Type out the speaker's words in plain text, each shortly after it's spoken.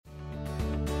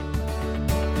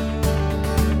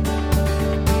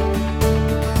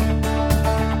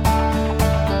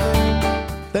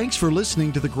Thanks for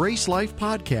listening to the Grace Life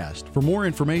podcast. For more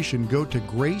information, go to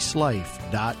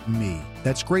gracelife.me.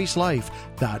 That's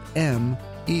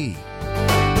gracelife.me.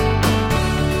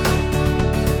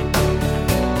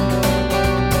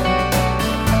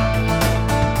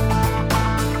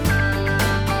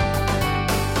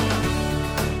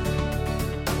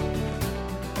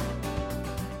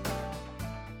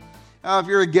 If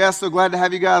you're a guest, so glad to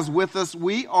have you guys with us.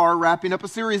 We are wrapping up a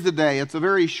series today. It's a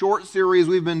very short series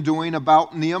we've been doing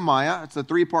about Nehemiah. It's a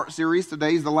 3-part series.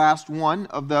 Today's the last one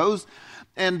of those.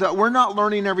 And we're not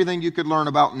learning everything you could learn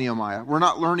about Nehemiah. We're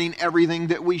not learning everything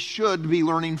that we should be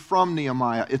learning from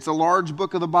Nehemiah. It's a large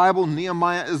book of the Bible.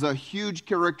 Nehemiah is a huge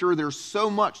character. There's so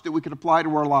much that we could apply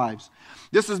to our lives.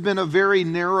 This has been a very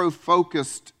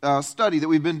narrow-focused study that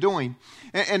we've been doing.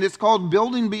 And it's called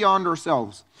Building Beyond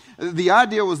Ourselves. The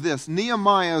idea was this: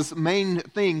 Nehemiah's main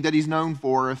thing that he's known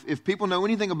for, if people know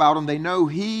anything about him, they know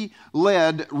he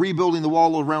led rebuilding the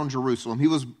wall around Jerusalem. He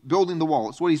was building the wall.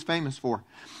 It's what he's famous for.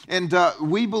 And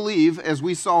we believe, as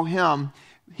we saw him,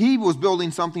 he was building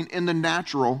something in the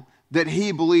natural that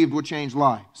he believed would change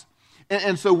lives.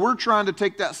 And so we're trying to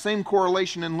take that same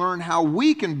correlation and learn how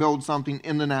we can build something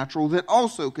in the natural that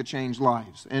also could change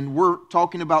lives. And we're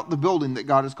talking about the building that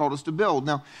God has called us to build.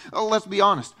 Now, let's be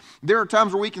honest. There are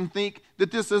times where we can think that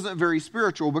this isn't very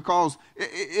spiritual because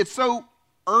it's so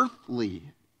earthly,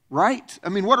 right? I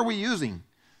mean, what are we using?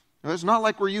 It's not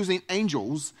like we're using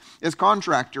angels as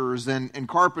contractors and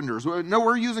carpenters. No,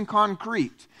 we're using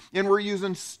concrete, and we're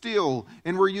using steel,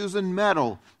 and we're using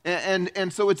metal.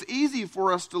 And so it's easy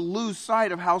for us to lose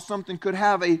sight of how something could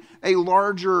have a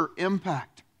larger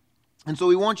impact. And so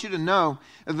we want you to know,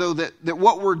 though, that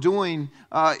what we're doing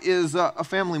is a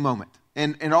family moment.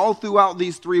 And all throughout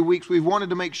these 3 weeks, we've wanted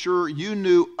to make sure you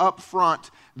knew up front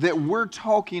that we're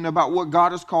talking about what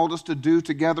God has called us to do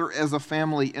together as a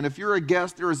family. And if you're a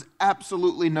guest, there is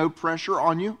absolutely no pressure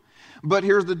on you. But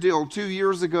here's the deal. 2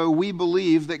 years ago, we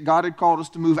believed that God had called us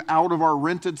to move out of our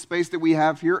rented space that we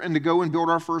have here and to go and build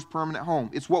our first permanent home.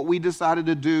 It's what we decided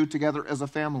to do together as a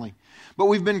family. But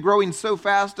we've been growing so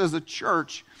fast as a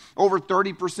church, over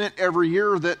 30% every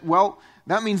year, that, well,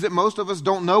 that means that most of us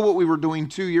don't know what we were doing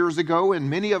 2 years ago, and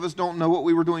many of us don't know what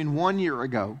we were doing 1 year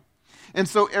ago. And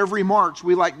so every March,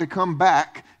 we like to come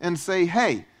back and say,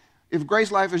 hey, if Grace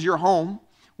Life is your home,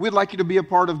 we'd like you to be a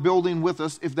part of building with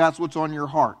us if that's what's on your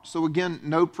heart. So again,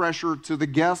 no pressure to the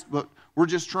guest, but we're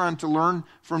just trying to learn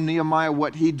from Nehemiah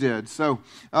what he did. So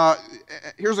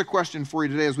here's a question for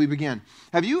you today as we begin.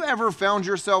 Have you ever found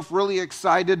yourself really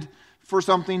excited for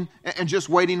something and just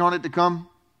waiting on it to come?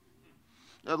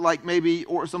 Like maybe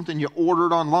or something you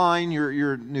ordered online,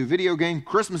 your new video game,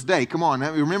 Christmas Day. Come on,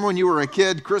 remember when you were a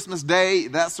kid, Christmas Day,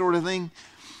 that sort of thing?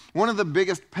 One of the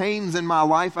biggest pains in my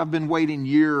life, I've been waiting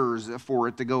years for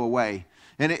it to go away.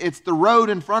 And it's the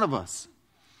road in front of us.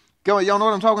 Come on, y'all know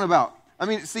what I'm talking about. I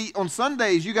mean, see, on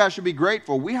Sundays, you guys should be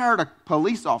grateful. We hired a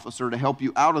police officer to help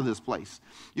you out of this place.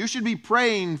 You should be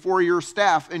praying for your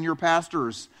staff and your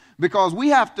pastors, because we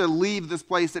have to leave this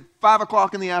place at 5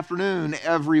 o'clock in the afternoon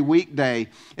every weekday,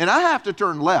 and I have to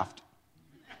turn left.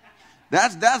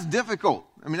 That's difficult.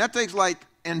 I mean, that takes like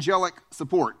angelic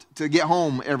support to get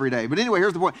home every day. But anyway,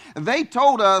 here's the point. They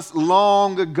told us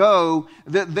long ago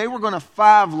that they were going to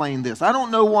 5-lane this. I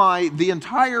don't know why the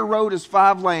entire road is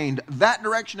 5-laned, that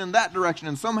direction,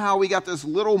 and somehow we got this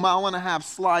little 1.5-mile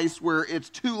slice where it's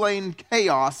 2-lane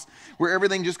chaos, where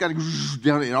everything just got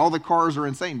down and all the cars are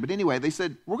insane. But anyway, they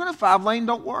said, we're going to 5-lane,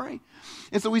 don't worry.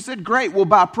 And so we said, great, we'll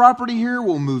buy property here,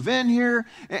 we'll move in here.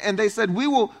 And they said, we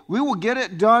will get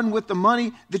it done with the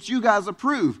money that you guys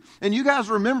approve. And you guys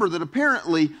remember that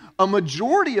apparently a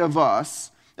majority of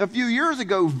us a few years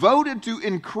ago voted to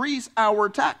increase our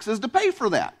taxes to pay for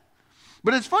that.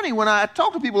 But it's funny, when I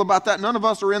talk to people about that, none of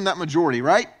us are in that majority,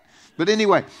 right? But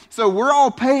anyway, so we're all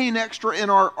paying extra in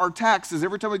our taxes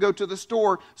every time we go to the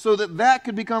store so that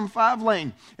could become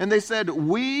 5-lane. And they said,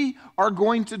 we are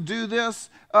going to do this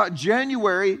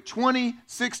January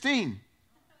 2016.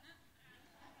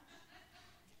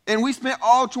 And we spent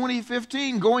all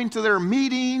 2015 going to their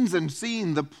meetings and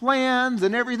seeing the plans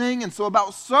and everything. And so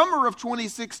about summer of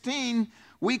 2016,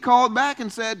 we called back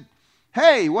and said,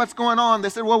 hey, what's going on? They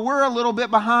said, well, we're a little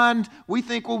bit behind. We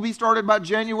think we'll be started by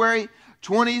January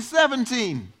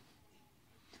 2017.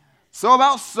 So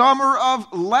about summer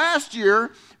of last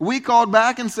year, we called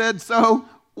back and said, so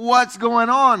what's going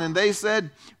on? And they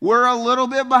said, we're a little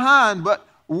bit behind, but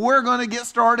we're going to get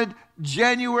started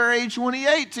January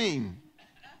 2018.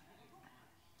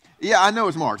 Yeah, I know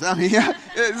it's March. I mean, yeah,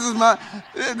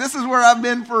 this is where I've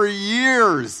been for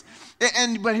years.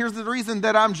 But here's the reason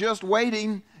that I'm just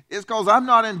waiting is because I'm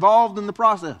not involved in the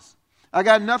process. I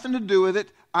got nothing to do with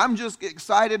it. I'm just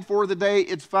excited for the day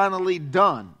it's finally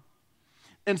done.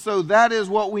 And so that is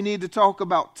what we need to talk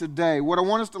about today. What I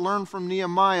want us to learn from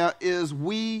Nehemiah is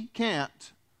we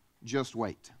can't just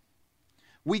wait.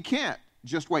 We can't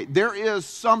just wait. There is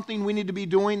something we need to be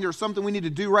doing. There's something we need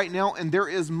to do right now, and there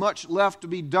is much left to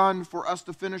be done for us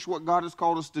to finish what God has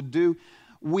called us to do.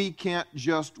 We can't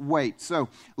just wait. So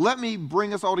let me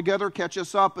bring us all together, catch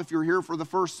us up. If you're here for the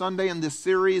first Sunday in this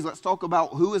series, let's talk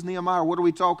about who is Nehemiah. What are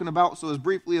we talking about? So as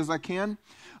briefly as I can.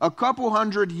 A couple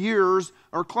hundred years,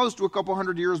 or close to a couple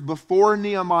hundred years before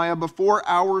Nehemiah, before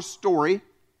our story,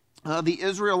 the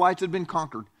Israelites had been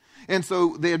conquered. And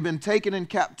so they had been taken in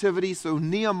captivity, so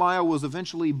Nehemiah was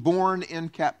eventually born in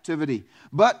captivity.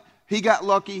 But he got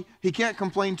lucky. He can't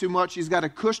complain too much. He's got a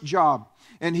cush job,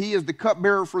 and he is the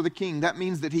cupbearer for the king. That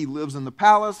means that he lives in the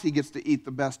palace. He gets to eat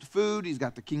the best food. He's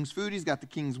got the king's food. He's got the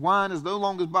king's wine. As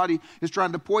long as his body is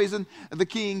trying to poison the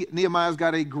king, Nehemiah's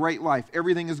got a great life.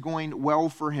 Everything is going well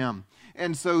for him.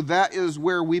 And so that is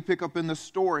where we pick up in the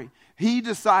story. He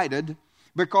decided,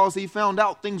 because he found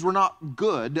out things were not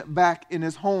good back in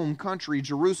his home country,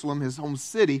 Jerusalem, his home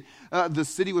city. The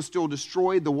city was still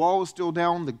destroyed. The wall was still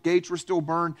down. The gates were still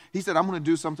burned. He said, I'm going to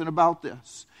do something about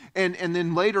this. And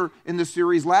then later in the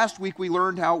series, last week, we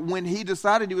learned how when he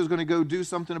decided he was going to go do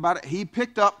something about it, he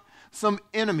picked up some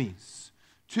enemies.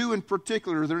 Two in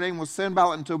particular, their name was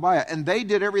Sanballat and Tobiah, and they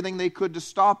did everything they could to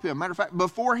stop him. Matter of fact,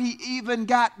 before he even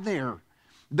got there,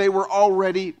 they were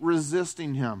already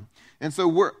resisting him. And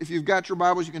so if you've got your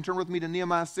Bibles, you can turn with me to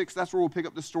Nehemiah 6. That's where we'll pick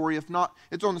up the story. If not,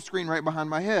 it's on the screen right behind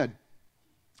my head.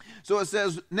 So it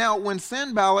says, now when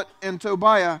Sanballat and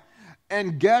Tobiah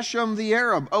and Geshem the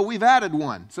Arab, we've added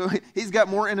one. So he's got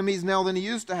more enemies now than he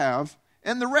used to have.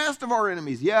 And the rest of our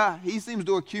enemies, he seems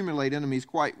to accumulate enemies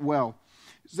quite well.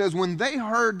 It says, when they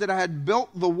heard that I had built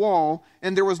the wall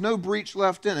and there was no breach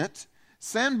left in it,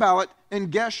 Sanballat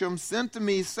and Geshem sent to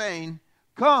me saying,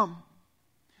 come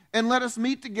and let us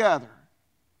meet together.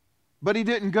 But he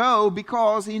didn't go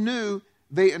because he knew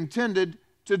they intended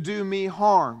to do me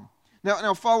harm.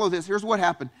 Now follow this. Here's what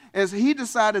happened. As he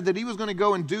decided that he was going to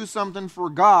go and do something for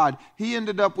God, he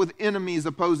ended up with enemies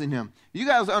opposing him. You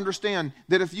guys understand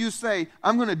that if you say,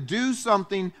 I'm going to do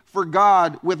something for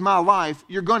God with my life,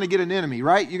 you're going to get an enemy,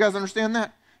 right? You guys understand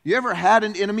that? You ever had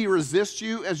an enemy resist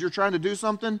you as you're trying to do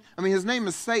something? I mean, his name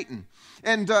is Satan.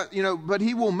 And, but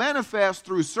he will manifest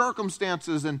through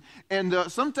circumstances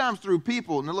and sometimes through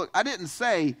people. Now, look, I didn't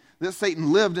say that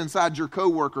Satan lived inside your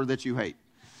coworker that you hate.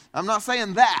 I'm not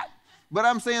saying that. But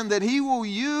I'm saying that he will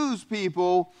use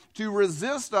people to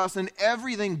resist us in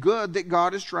everything good that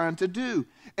God is trying to do.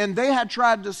 And they had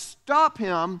tried to stop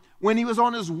him when he was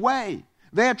on his way.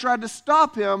 They had tried to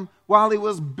stop him while he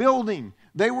was building.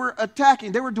 They were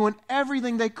attacking. They were doing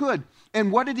everything they could.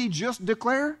 And what did he just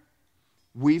declare?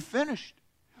 We finished.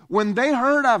 When they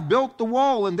heard I've built the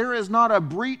wall and there is not a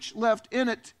breach left in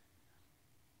it,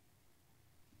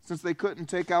 since they couldn't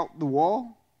take out the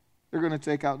wall, they're going to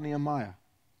take out Nehemiah.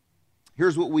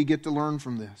 Here's what we get to learn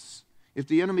from this. If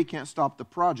the enemy can't stop the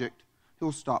project,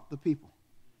 he'll stop the people.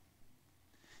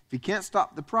 If he can't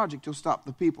stop the project, he'll stop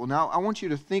the people. Now, I want you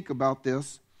to think about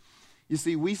this. You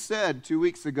see, we said 2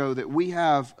 weeks ago that we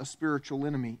have a spiritual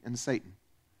enemy in Satan.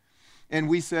 And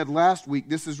we said last week,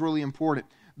 this is really important,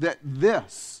 that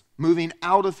this, moving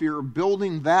out of here,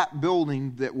 building that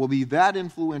building that will be that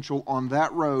influential on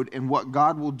that road and what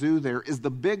God will do there is the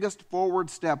biggest forward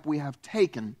step we have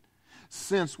taken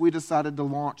since we decided to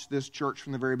launch this church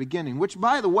from the very beginning, which,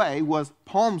 by the way, was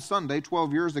Palm Sunday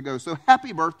 12 years ago. So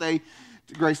happy birthday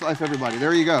to GraceLife, everybody.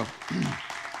 There you go.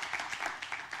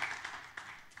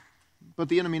 But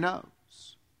the enemy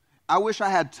knows. I wish I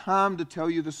had time to tell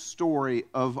you the story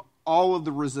of all of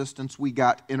the resistance we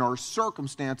got in our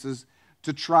circumstances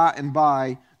to try and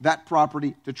buy that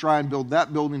property, to try and build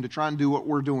that building, to try and do what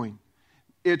we're doing.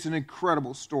 It's an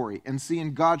incredible story. And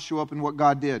seeing God show up in what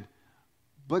God did.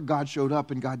 But God showed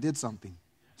up and God did something.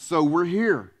 So we're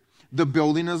here. The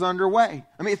building is underway.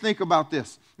 I mean, think about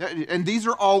this. And these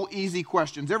are all easy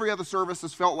questions. Every other service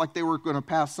has felt like they were going to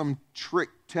pass some trick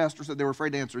test or something they were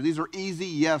afraid to answer. These are easy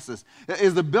yeses.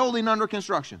 Is the building under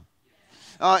construction?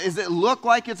 Does it look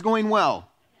like it's going well?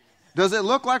 Does it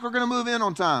look like we're going to move in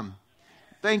on time?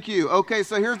 Thank you. Okay,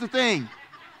 so here's the thing.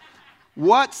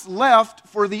 What's left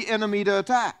for the enemy to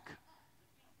attack?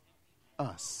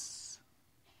 Us.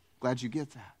 Glad you get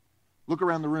that. Look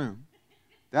around the room.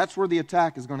 That's where the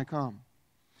attack is going to come.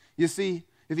 You see,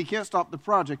 if he can't stop the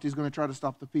project, he's going to try to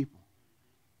stop the people.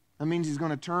 That means he's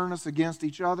going to turn us against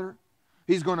each other.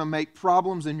 He's going to make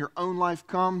problems in your own life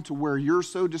come to where you're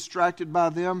so distracted by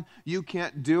them, you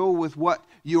can't deal with what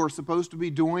you are supposed to be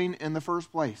doing in the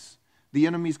first place. the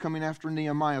enemy's coming after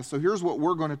Nehemiah. So here's what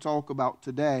we're going to talk about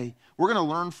today. We're going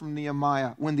to learn from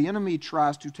Nehemiah. When the enemy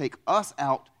tries to take us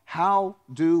out, how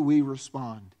do we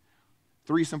respond?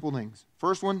 3 simple things.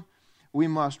 First one, we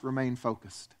must remain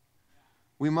focused.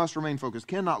 We must remain focused.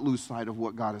 Cannot lose sight of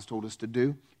what God has told us to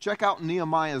do. Check out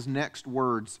Nehemiah's next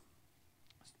words.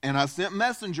 And I sent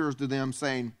messengers to them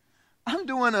saying, I'm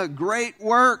doing a great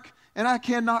work and I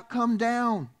cannot come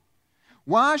down.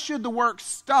 Why should the work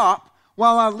stop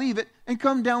while I leave it and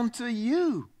come down to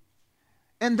you?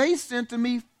 And they sent to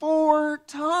me 4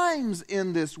 times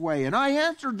in this way. And I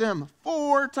answered them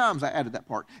 4 times. I added that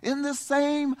part. In the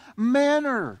same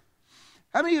manner.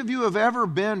 How many of you have ever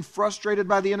been frustrated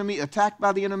by the enemy, attacked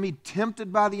by the enemy,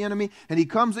 tempted by the enemy, and he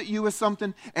comes at you with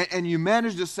something, and you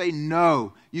manage to say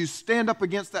no? You stand up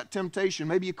against that temptation.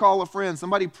 Maybe you call a friend,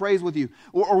 somebody prays with you,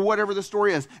 or whatever the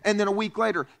story is. And then a week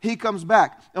later, he comes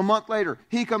back. A month later,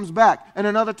 he comes back. And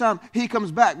another time, he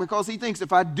comes back because he thinks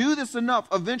if I do this enough,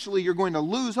 eventually you're going to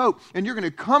lose hope, and you're going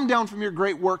to come down from your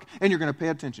great work, and you're going to pay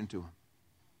attention to him.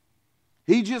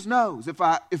 He just knows if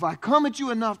I come at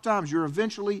you enough times, you're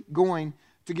eventually going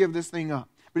to give this thing up.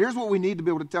 But here's what we need to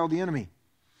be able to tell the enemy.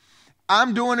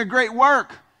 I'm doing a great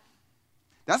work.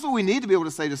 That's what we need to be able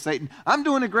to say to Satan. I'm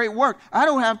doing a great work. I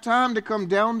don't have time to come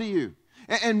down to you.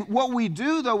 And what we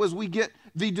do, though, is we get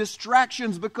the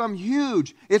distractions become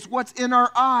huge. It's what's in our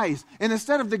eyes. And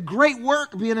instead of the great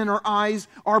work being in our eyes,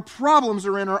 our problems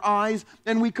are in our eyes.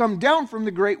 And we come down from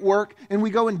the great work and we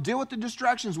go and deal with the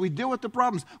distractions. We deal with the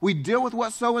problems. We deal with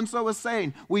what so-and-so is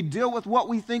saying. We deal with what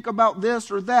we think about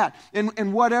this or that.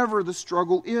 And whatever the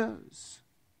struggle is.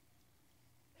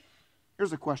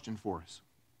 Here's a question for us.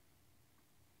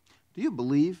 Do you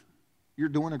believe you're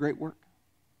doing a great work?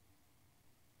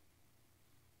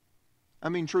 I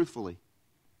mean, truthfully.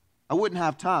 I wouldn't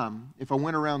have time if I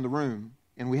went around the room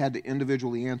and we had to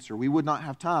individually answer. We would not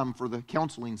have time for the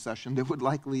counseling session that would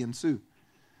likely ensue.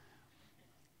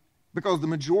 Because the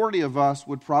majority of us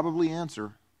would probably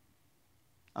answer,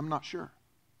 I'm not sure.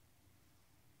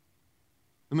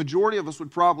 The majority of us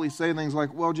would probably say things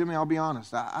like, well, Jimmy, I'll be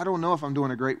honest. I don't know if I'm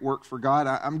doing a great work for God.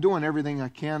 I'm doing everything I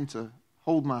can to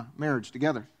hold my marriage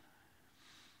together.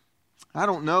 I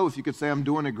don't know if you could say I'm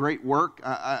doing a great work.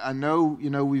 I know,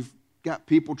 we've got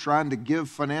people trying to give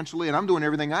financially, and I'm doing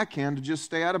everything I can to just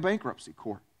stay out of bankruptcy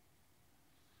court.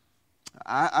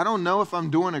 I don't know if I'm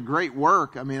doing a great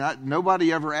work. I mean,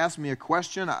 nobody ever asked me a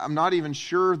question. I'm not even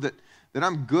sure that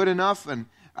I'm good enough, and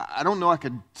I don't know I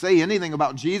could say anything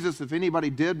about Jesus if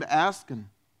anybody did ask, and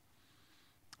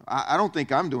I don't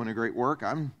think I'm doing a great work.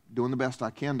 I'm doing the best I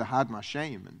can to hide my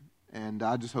shame, and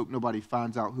I just hope nobody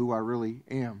finds out who I really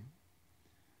am.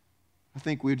 I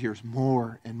think we'd hear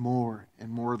more and more and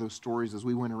more of those stories as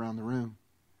we went around the room.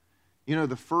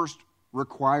 The first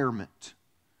requirement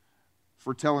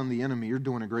for telling the enemy you're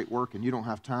doing a great work and you don't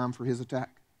have time for his attack,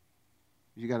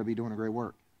 you got to be doing a great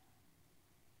work.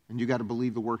 And you got to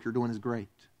believe the work you're doing is great.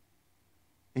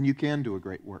 And you can do a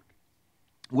great work.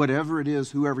 Whatever it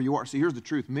is, whoever you are. See, here's the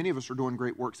truth. Many of us are doing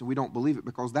great works and we don't believe it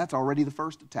because that's already the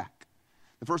first attack.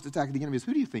 The first attack of the enemy is,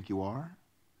 who do you think you are?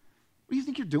 What do you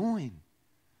think you're doing?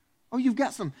 Oh, you've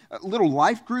got some little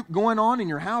life group going on in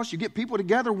your house. You get people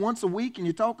together once a week and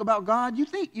you talk about God. You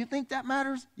think that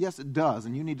matters? Yes, it does.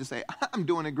 And you need to say, I'm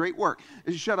doing a great work.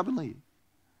 Just shut up and leave.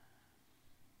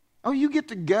 Oh, you get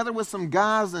together with some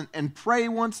guys and pray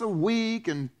once a week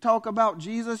and talk about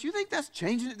Jesus. You think that's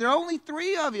changing it? There are only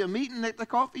 3 of you meeting at the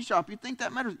coffee shop. You think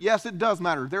that matters? Yes, it does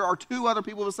matter. There are 2 other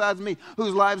people besides me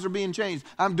whose lives are being changed.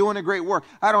 I'm doing a great work.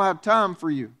 I don't have time for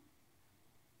you.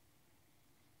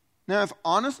 Now, if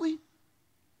honestly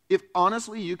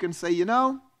you can say,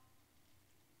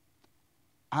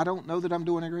 I don't know that I'm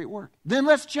doing a great work, then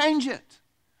let's change it.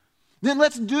 Then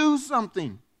let's do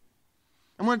something.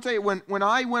 I'm going to tell you, when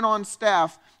I went on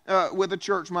staff with a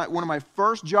church, one of my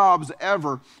first jobs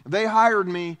ever, they hired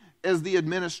me as the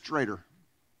administrator.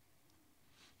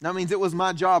 That means it was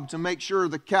my job to make sure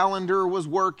the calendar was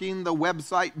working, the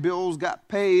website bills got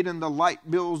paid, and the light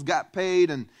bills got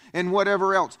paid, and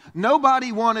whatever else.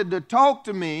 Nobody wanted to talk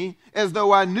to me as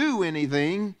though I knew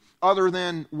anything other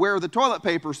than where the toilet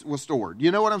paper was stored.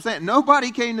 You know what I'm saying? Nobody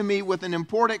came to me with an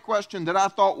important question that I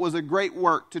thought was a great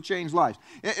work to change lives.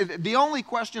 The only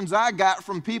questions I got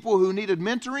from people who needed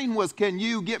mentoring was, can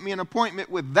you get me an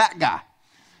appointment with that guy?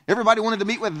 Everybody wanted to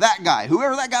meet with that guy,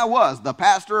 whoever that guy was, the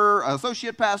pastor,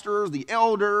 associate pastors, the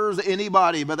elders,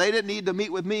 anybody. But they didn't need to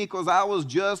meet with me because I was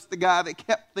just the guy that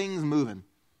kept things moving.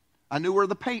 I knew where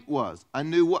the paint was. I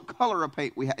knew what color of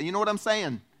paint we had. You know what I'm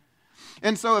saying?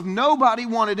 And so if nobody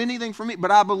wanted anything from me,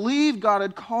 but I believed God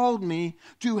had called me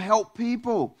to help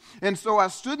people. And so I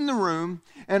stood in the room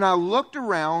and I looked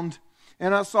around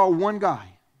And I saw one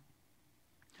guy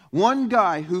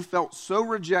who felt so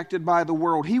rejected by the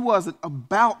world, he wasn't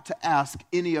about to ask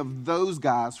any of those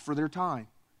guys for their time.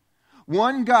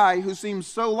 One guy who seemed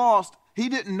so lost, he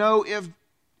didn't know if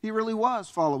he really was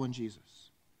following Jesus.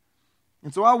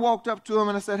 And so I walked up to him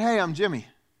and I said, "Hey, I'm Jimmy."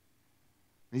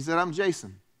 He said, "I'm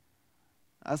Jason."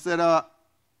 I said, I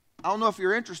don't know if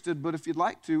you're interested, but if you'd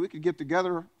like to, we could get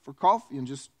together for coffee and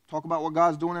just talk about what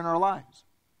God's doing in our lives.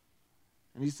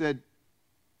 And he said,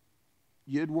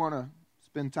 "You'd want to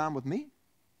spend time with me?"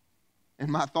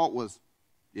 And my thought was,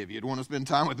 if you'd want to spend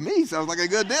time with me, sounds like a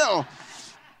good deal.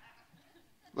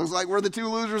 Looks like we're the two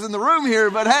losers in the room here,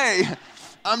 but hey,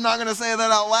 I'm not going to say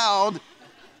that out loud.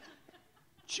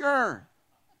 Sure.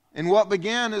 And what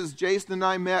began is Jason and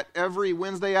I met every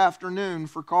Wednesday afternoon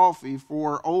for coffee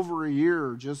for over a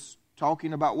year, just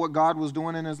talking about what God was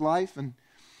doing in his life and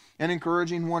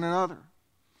encouraging one another.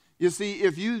 You see,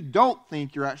 if you don't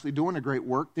think you're actually doing a great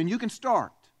work, then you can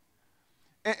start.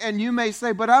 And you may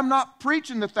say, "But I'm not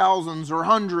preaching to thousands or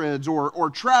hundreds or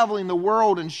traveling the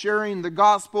world and sharing the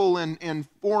gospel in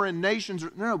foreign nations."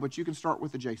 No, but you can start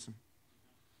with a Jason.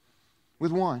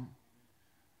 With one.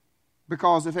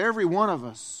 Because if every one of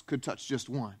us could touch just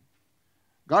one,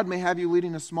 God may have you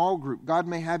leading a small group. God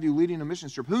may have you leading a mission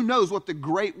trip. Who knows what the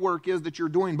great work is that you're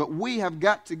doing, but we have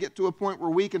got to get to a point where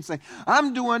we can say,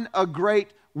 "I'm doing a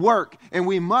great work," and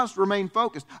we must remain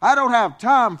focused. I don't have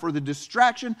time for the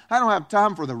distraction. I don't have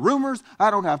time for the rumors.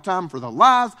 I don't have time for the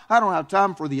lies. I don't have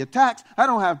time for the attacks. I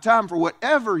don't have time for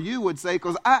whatever you would say,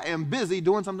 because I am busy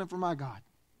doing something for my God.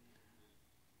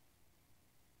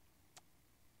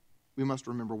 We must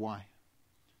remember why.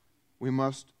 We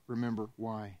must remember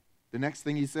why. The next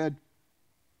thing he said,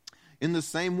 "In the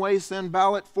same way, send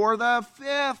ballot for the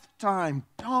 5th time.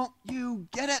 Don't you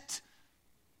get it?"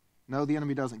 No, the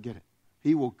enemy doesn't get it.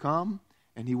 He will come,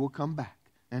 and he will come back,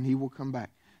 and he will come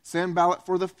back. Send ballot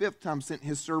for the 5th time sent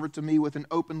his servant to me with an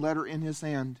open letter in his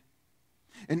hand.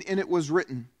 And in it was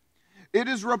written, "It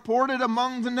is reported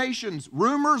among the nations.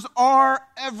 Rumors are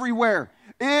everywhere.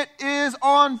 It is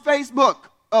on Facebook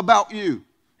about you.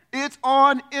 It's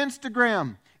on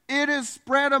Instagram. It is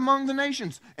spread among the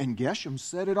nations." And Geshem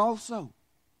said it also.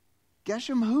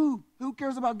 Geshem who? Who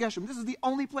cares about Geshem? This is the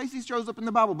only place he shows up in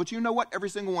the Bible. But you know what? Every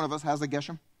single one of us has a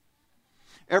Geshem.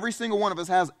 Every single one of us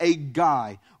has a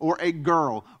guy or a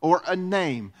girl or a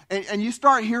name. And you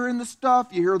start hearing the stuff.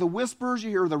 You hear the whispers. You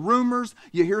hear the rumors.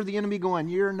 You hear the enemy going,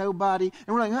 "You're nobody."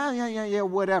 And we're like, "Oh, yeah,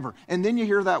 whatever." And then you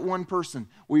hear that one person.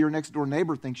 Well, your next door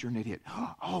neighbor thinks you're an idiot.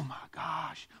 "Oh, my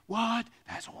gosh. What?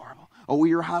 That's horrible." Oh,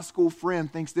 your high school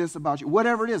friend thinks this about you.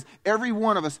 Whatever it is, every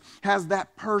one of us has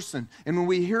that person. And when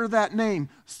we hear that name,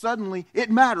 suddenly it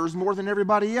matters more than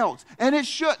everybody else. And it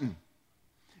shouldn't.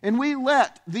 And we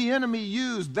let the enemy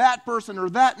use that person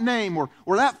or that name or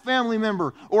that family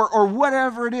member or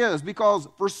whatever it is, because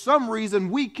for some reason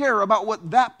we care about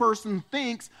what that person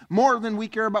thinks more than we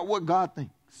care about what God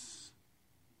thinks.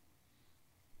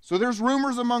 So there's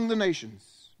rumors among the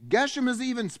nations. Geshem is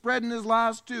even spreading his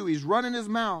lies too. He's running his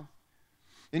mouth.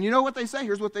 And you know what they say?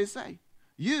 Here's what they say.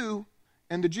 "You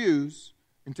and the Jews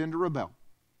intend to rebel."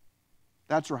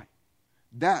 That's right.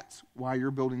 That's why you're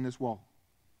building this wall.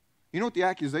 You know what the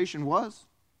accusation was?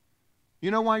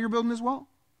 You know why you're building this wall?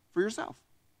 For yourself.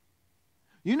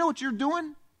 You know what you're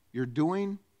doing? You're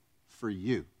doing for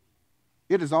you.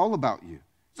 It is all about you.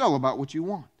 It's all about what you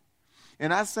want.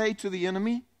 And I say to the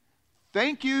enemy,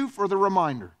 thank you for the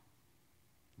reminder.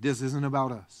 This isn't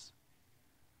about us.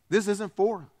 This isn't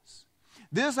for us.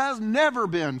 This has never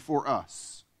been for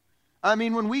us. I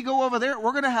mean, when we go over there,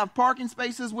 we're going to have parking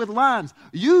spaces with lines.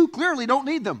 You clearly don't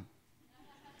need them.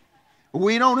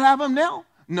 We don't have them now.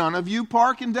 None of you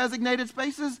park in designated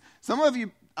spaces. Some of you,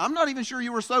 I'm not even sure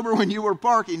you were sober when you were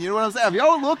parking. You know what I'm saying? Have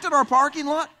y'all looked at our parking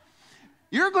lot?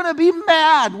 You're going to be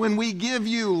mad when we give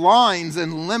you lines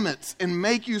and limits and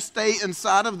make you stay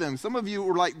inside of them. Some of you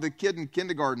were like the kid in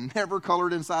kindergarten, never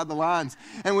colored inside the lines.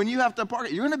 And when you have to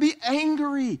park, you're going to be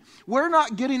angry. We're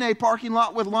not getting a parking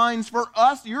lot with lines for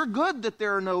us. You're good that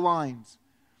there are no lines.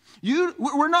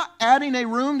 We're not adding a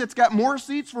room that's got more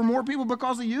seats for more people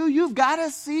because of you. You've got a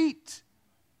seat.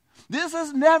 This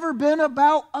has never been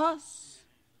about us.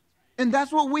 And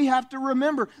that's what we have to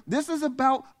remember. This is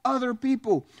about other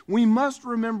people. We must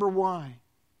remember why.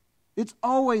 It's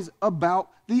always about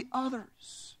the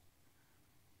others.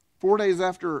 4 days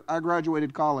after I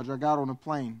graduated college, I got on a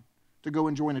plane to go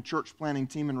and join a church planting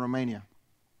team in Romania.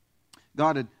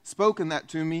 God had spoken that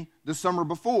to me the summer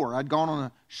before. I'd gone on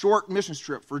a short missions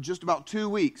trip for just about 2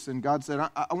 weeks, and God said,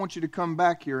 I want you to come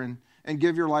back here and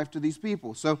give your life to these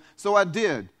people. So I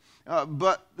did.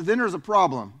 But then there's a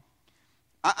problem.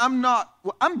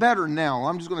 I'm better now.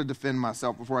 I'm just going to defend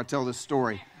myself before I tell this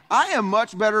story. I am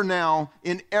much better now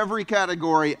in every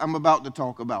category I'm about to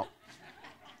talk about.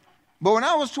 But when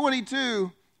I was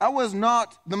 22, I was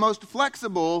not the most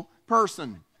flexible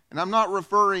person. And I'm not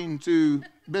referring to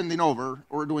bending over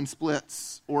or doing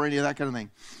splits or any of that kind of thing.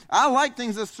 I like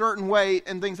things a certain way,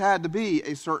 and things had to be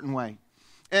a certain way.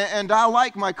 And I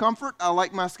like my comfort. I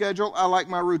like my schedule. I like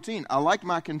my routine. I like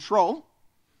my control.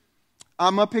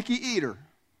 I'm a picky eater.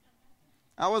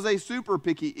 I was a super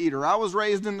picky eater. I was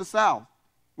raised in the South,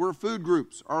 where food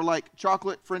groups are like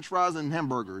chocolate, French fries, and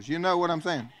hamburgers. You know what I'm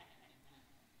saying?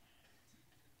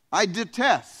 I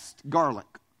detest garlic.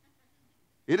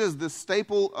 It is the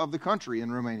staple of the country in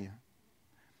Romania.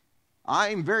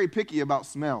 I'm very picky about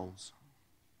smells.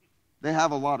 They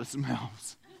have a lot of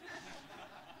smells.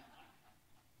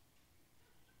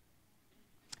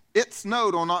 It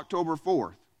snowed on October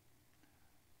 4th.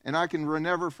 And I can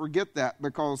never forget that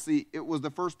because, see, it was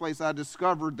the first place I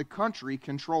discovered the country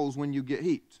controls when you get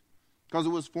heat. Because it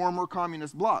was former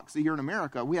communist bloc. See, here in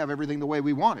America, we have everything the way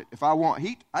we want it. If I want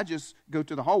heat, I just go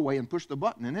to the hallway and push the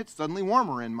button, and it's suddenly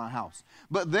warmer in my house.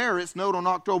 But there, it snowed on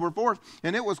October 4th,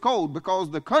 and it was cold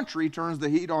because the country turns the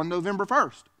heat on November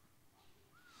 1st.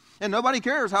 And nobody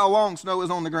cares how long snow is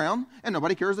on the ground, and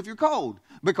nobody cares if you're cold,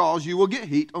 because you will get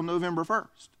heat on November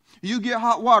 1st. You get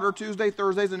hot water Tuesday,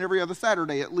 Thursdays, and every other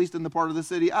Saturday, at least in the part of the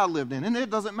city I lived in. And it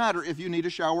doesn't matter if you need a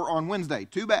shower on Wednesday.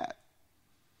 Too bad.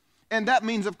 And that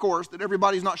means, of course, that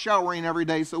everybody's not showering every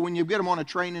day. So when you get them on a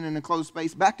train and in a closed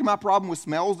space, back to my problem with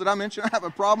smells that I mentioned, I have a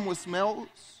problem with smells.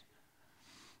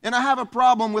 And I have a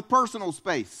problem with personal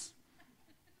space.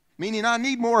 Meaning I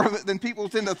need more of it than people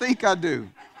tend to think I do.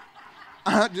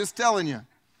 I'm just telling you.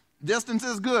 Distance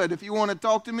is good. If you want to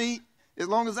talk to me, as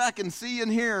long as I can see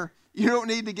and hear, you don't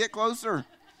need to get closer.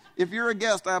 If you're a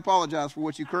guest, I apologize for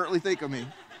what you currently think of me.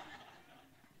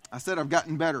 I said I've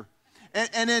gotten better.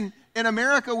 And in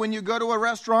America, when you go to a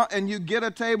restaurant and you get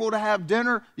a table to have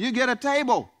dinner, you get a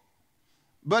table.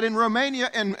 But in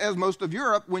Romania, and as most of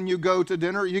Europe, when you go to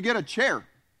dinner, you get a chair.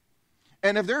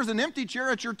 And if there's an empty chair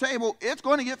at your table, it's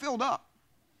going to get filled up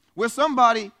with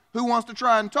somebody who wants to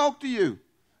try and talk to you,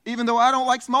 even though I don't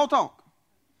like small talk,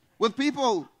 with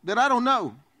people that I don't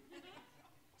know,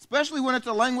 especially when it's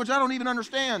a language I don't even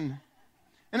understand,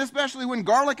 and especially when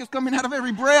garlic is coming out of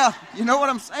every breath. You know what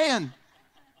I'm saying?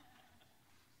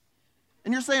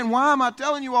 And you're saying, why am I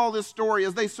telling you all this story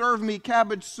as they served me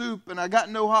cabbage soup and I got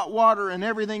no hot water and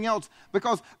everything else?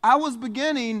 Because I was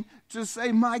beginning to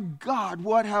say, my God,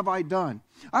 what have I done?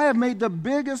 I have made the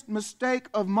biggest mistake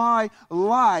of my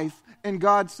life. And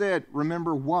God said,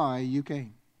 remember why you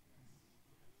came.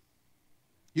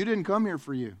 You didn't come here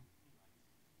for you.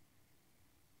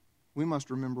 We must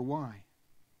remember why.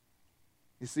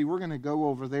 You see, we're going to go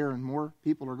over there and more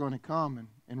people are going to come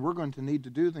and we're going to need to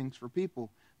do things for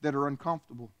people that are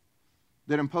uncomfortable,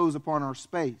 that impose upon our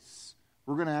space.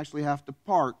 We're going to actually have to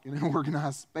park in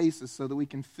organized spaces so that we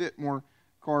can fit more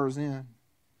cars in.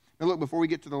 Now look, before we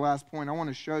get to the last point, I want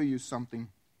to show you something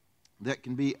that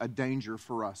can be a danger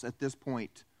for us at this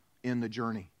point in the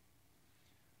journey.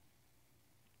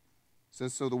 It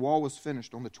says, so the wall was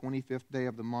finished on the 25th day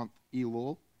of the month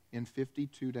Elul in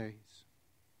 52 days.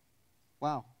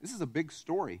 Wow, this is a big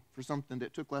story for something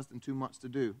that took less than 2 months to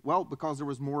do. Well, because there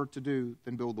was more to do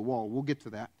than build the wall. We'll get to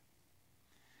that.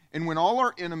 And when all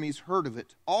our enemies heard of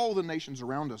it, all the nations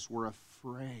around us were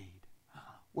afraid.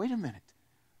 Wait a minute.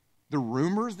 The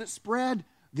rumors that spread,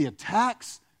 the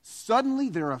attacks, suddenly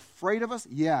they're afraid of us?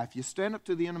 Yeah, if you stand up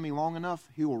to the enemy long enough,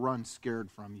 he will run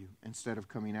scared from you instead of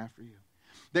coming after you.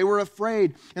 They were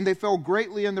afraid, and they fell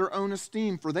greatly in their own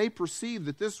esteem, for they perceived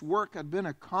that this work had been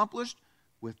accomplished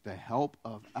with the help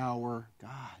of our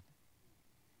God.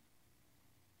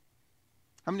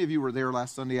 How many of you were there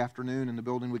last Sunday afternoon in the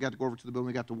building? We got to go over to the building.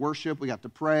 We got to worship. We got to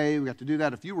pray. We got to do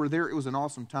that. If you were there, it was an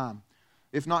awesome time.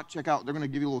 If not, check out. They're going to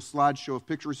give you a little slideshow of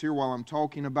pictures here while I'm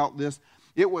talking about this.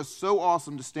 It was so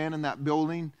awesome to stand in that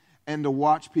building and to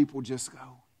watch people just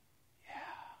go, yeah.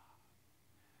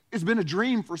 It's been a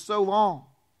dream for so long.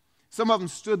 Some of them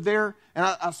stood there, and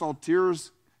I saw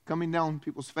tears coming down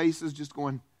people's faces just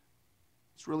going,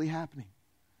 it's really happening.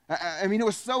 I mean, it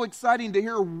was so exciting to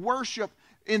hear worship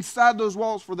inside those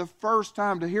walls for the first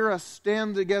time, to hear us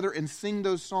stand together and sing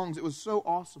those songs. It was so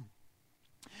awesome.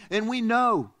 And we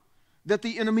know that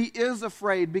the enemy is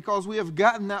afraid because we have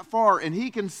gotten that far, and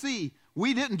he can see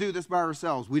we didn't do this by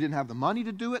ourselves. We didn't have the money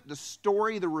to do it, the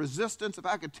story, the resistance. If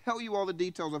I could tell you all the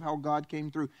details of how God came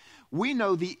through, we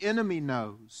know the enemy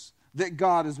knows that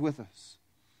God is with us.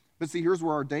 But see, here's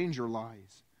where our danger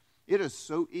lies. It is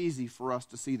so easy for us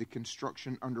to see the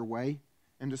construction underway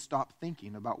and to stop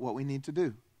thinking about what we need to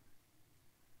do.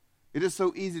 It is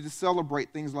so easy to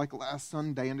celebrate things like last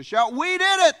Sunday and to shout, "We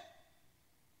did it!"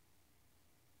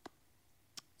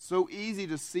 So easy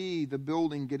to see the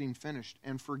building getting finished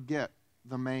and forget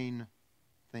the main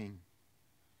thing,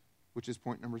 which is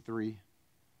point number 3.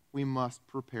 We must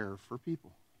prepare for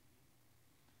people.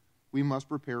 We must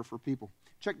prepare for people.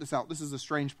 Check this out. This is a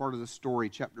strange part of the story,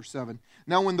 chapter 7.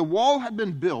 Now, when the wall had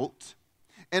been built,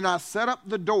 and I set up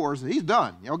the doors, he's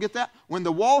done. Y'all get that? When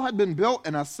the wall had been built,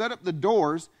 and I set up the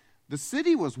doors, the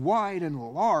city was wide and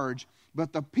large,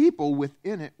 but the people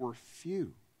within it were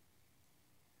few.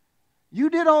 You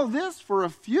did all this for a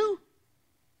few?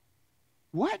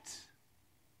 What?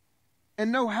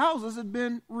 And no houses had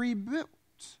been rebuilt.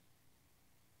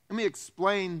 Let me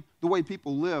explain the way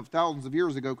people lived thousands of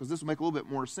years ago, because this will make a little bit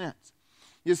more sense.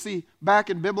 You see, back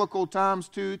in biblical times,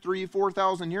 2,000, 3,000,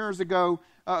 4,000 years ago,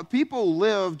 people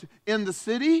lived in the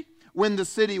city when the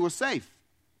city was safe.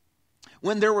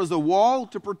 When there was a wall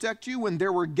to protect you, when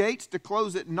there were gates to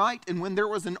close at night, and when there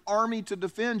was an army to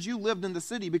defend, you lived in the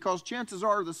city, because chances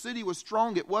are the city was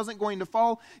strong. It wasn't going to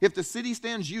fall. If the city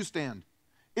stands, you stand.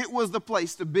 It was the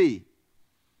place to be.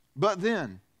 But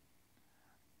then,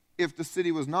 if the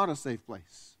city was not a safe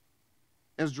place,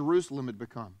 as Jerusalem had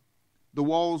become, the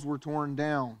walls were torn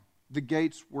down, the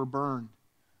gates were burned.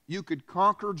 You could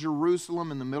conquer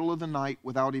Jerusalem in the middle of the night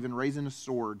without even raising a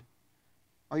sword.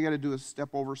 All you got to do is step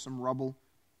over some rubble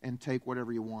and take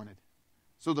whatever you wanted.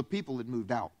 So the people had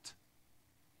moved out.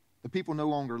 The people no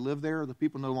longer lived there. The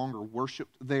people no longer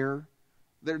worshiped there.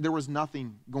 There was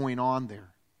nothing going on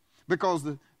there. Because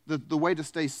the way to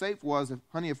stay safe was,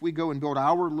 if we go and build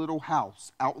our little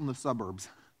house out in the suburbs.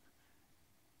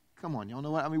 Come on, y'all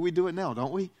know what? I mean, we do it now,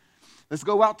 don't we? Let's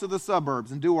go out to the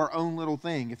suburbs and do our own little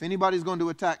thing. If anybody's going to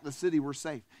attack the city, we're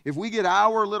safe. If we get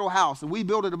our little house and we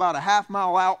build it about a half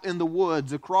mile out in the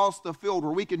woods across the field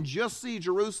where we can just see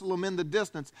Jerusalem in the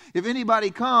distance, if anybody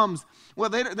comes, well,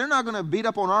 they're not going to beat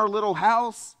up on our little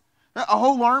house. A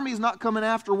whole army's not coming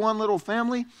after one little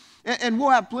family. And we'll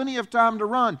have plenty of time to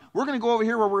run. We're going to go over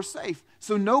here where we're safe.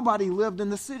 So nobody lived in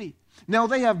the city. Now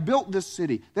they have built this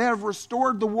city. They have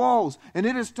restored the walls. And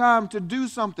it is time to do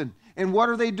something. And what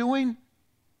are they doing?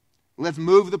 Let's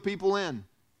move the people in.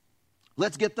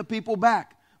 Let's get the people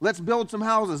back. Let's build some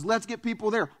houses. Let's get people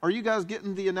there. Are you guys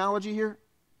getting the analogy here?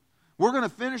 We're going to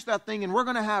finish that thing and we're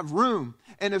going to have room.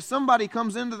 And if somebody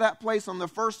comes into that place on the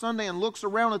first Sunday and looks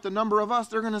around at the number of us,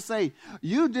 they're going to say,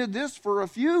 "You did this for a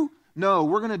few?" No,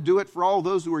 we're going to do it for all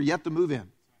those who are yet to move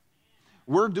in.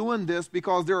 We're doing this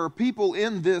because there are people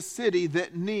in this city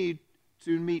that need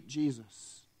to meet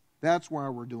Jesus. That's why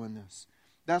we're doing this.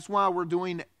 That's why we're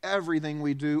doing everything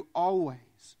we do always.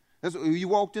 You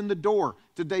walked in the door.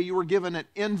 Today you were given an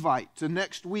invite to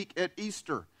next week at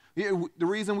Easter. The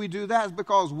reason we do that is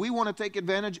because we want to take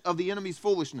advantage of the enemy's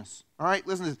foolishness. All right,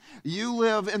 listen to this. You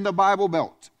live in the Bible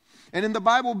Belt. And in the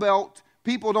Bible Belt,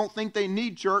 people don't think they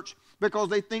need church because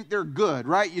they think they're good,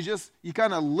 right? You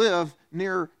kind of live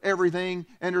near everything,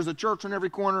 and there's a church on every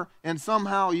corner, and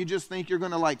somehow you just think you're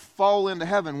going to fall into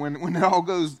heaven when it all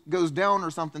goes down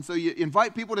or something. So you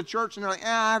invite people to church, and they're like,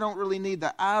 I don't really need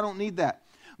that. I don't need that.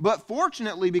 But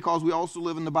fortunately, because we also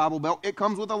live in the Bible Belt, it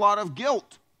comes with a lot of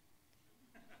guilt.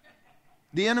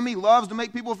 The enemy loves to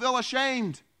make people feel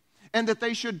ashamed and that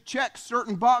they should check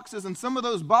certain boxes. And some of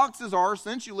those boxes are,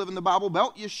 since you live in the Bible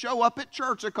Belt, you show up at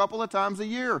church a couple of times a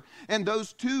year. And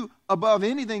those two, above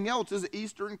anything else, is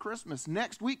Easter and Christmas.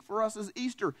 Next week for us is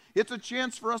Easter. It's a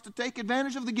chance for us to take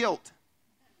advantage of the guilt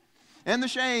and the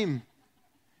shame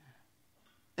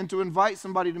and to invite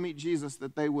somebody to meet Jesus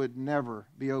that they would never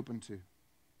be open to.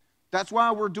 That's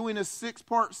why we're doing a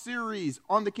 6-part series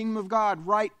on the kingdom of God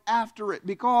right after it,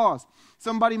 because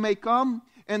somebody may come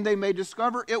and they may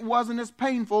discover it wasn't as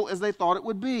painful as they thought it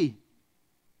would be.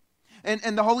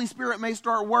 And the Holy Spirit may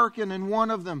start working in one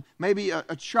of them, maybe a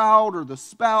child or the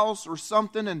spouse or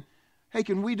something, and, hey,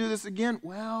 can we do this again?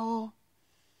 Well,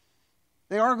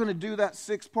 they are going to do that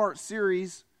 6-part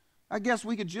series. I guess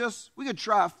we could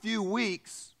try a few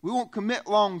weeks. We won't commit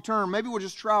long term. Maybe we'll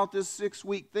just try out this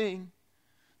 6-week thing.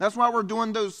 That's why we're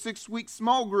doing those 6-week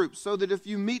small groups, so that if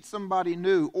you meet somebody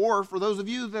new, or for those of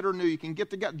you that are new, you can get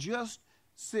together just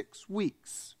 6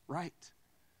 weeks, right?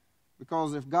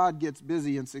 Because if God gets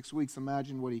busy in 6 weeks,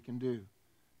 imagine what he can do.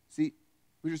 See,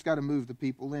 we just got to move the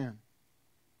people in.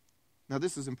 Now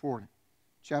this is important.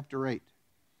 Chapter 8.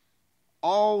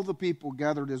 All the people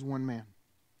gathered as one man,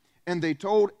 and they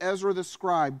told Ezra the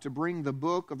scribe to bring the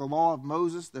book of the law of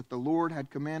Moses that the Lord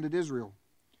had commanded Israel.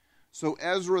 So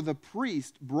Ezra the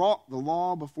priest brought the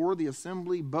law before the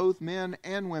assembly, both men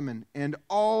and women, and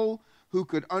all who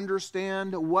could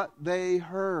understand what they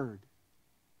heard.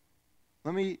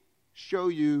 Let me show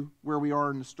you where we are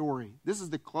in the story. This is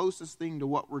the closest thing to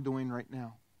what we're doing right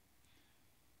now.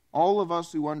 All of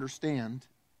us who understand,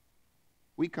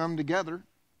 we come together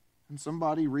and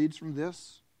somebody reads from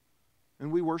this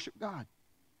and we worship God.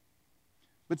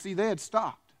 But see, they had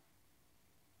stopped.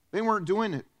 They weren't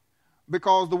doing it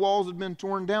because the walls had been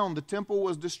torn down, the temple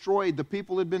was destroyed, the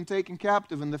people had been taken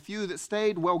captive, and the few that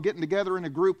stayed, well, getting together in a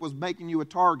group was making you a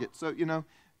target. So,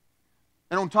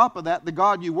 and on top of that, the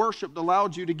God you worshiped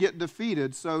allowed you to get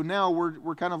defeated. So now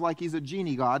we're kind of like he's a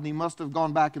genie God, and he must have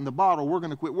gone back in the bottle. We're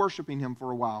going to quit worshiping him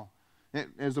for a while.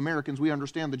 As Americans, we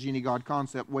understand the genie God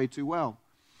concept way too well.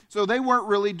 So they weren't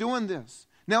really doing this.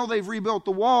 Now they've rebuilt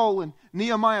the wall, and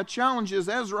Nehemiah challenges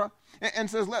Ezra and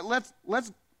says,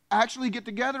 let's actually get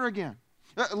together again.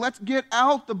 Let's get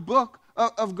out the book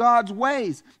of God's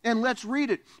ways, and let's read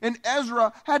it. And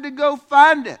Ezra had to go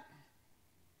find it.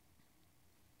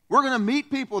 We're going to meet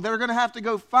people that are going to have to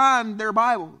go find their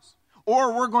Bibles.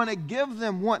 Or we're going to give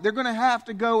them one. They're going to have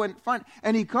to go and find.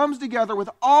 And he comes together with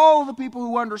all the people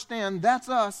who understand. That's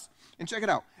us. And check it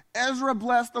out. Ezra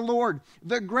blessed the Lord,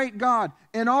 the great God.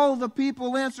 And all the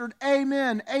people answered,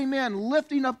 Amen, Amen,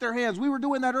 lifting up their hands. We were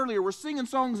doing that earlier. We're singing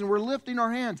songs and we're lifting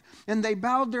our hands. And they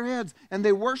bowed their heads and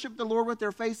they worshiped the Lord with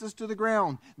their faces to the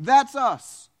ground. That's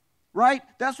us, right?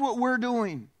 That's what we're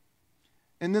doing.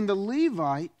 And then the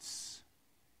Levites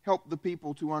helped the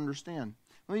people to understand.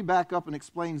 Let me back up and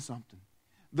explain something.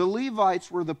 The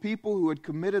Levites were the people who had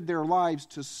committed their lives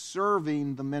to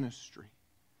serving the ministry.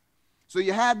 So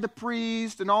you had the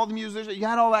priest and all the musicians, you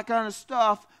had all that kind of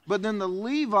stuff, but then the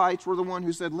Levites were the one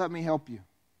who said, let me help you.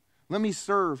 Let me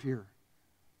serve here.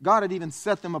 God had even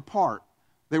set them apart.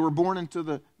 They were born into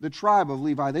the tribe of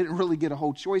Levi. They didn't really get a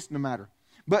whole choice in the matter.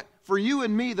 But for you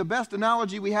and me, the best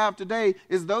analogy we have today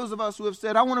is those of us who have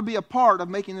said, I want to be a part of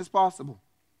making this possible.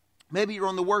 Maybe you're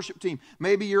on the worship team.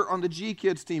 Maybe you're on the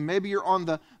G-Kids team. Maybe you're on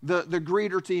the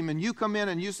greeter team. And you come in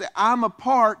and you say, I'm a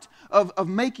part of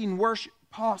making worship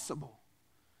possible.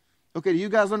 Okay, do you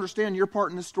guys understand your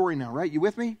part in this story now, right? You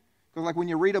with me? Because like when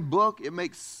you read a book, it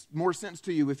makes more sense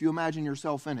to you if you imagine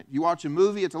yourself in it. You watch a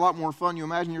movie, it's a lot more fun. You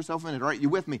imagine yourself in it, all right? You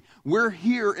with me? We're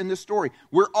here in this story.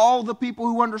 We're all the people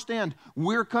who understand.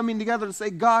 We're coming together to say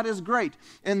God is great.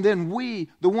 And then we,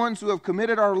 the ones who have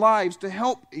committed our lives to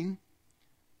helping,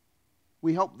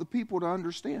 we help the people to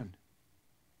understand.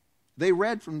 They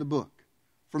read from the book,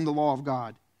 from the law of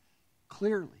God,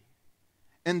 clearly.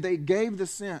 And they gave the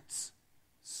sense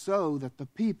so that the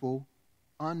people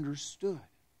understood.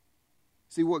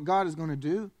 See, what God is going to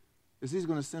do is he's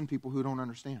going to send people who don't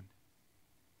understand.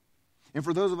 And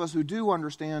for those of us who do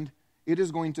understand, it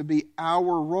is going to be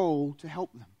our role to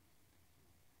help them.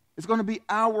 It's going to be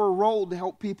our role to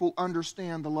help people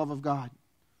understand the love of God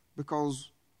because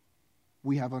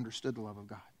we have understood the love of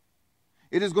God.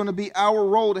 It is going to be our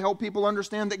role to help people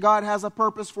understand that God has a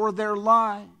purpose for their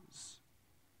lives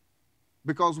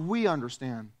because we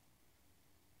understand.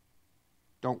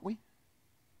 Don't we?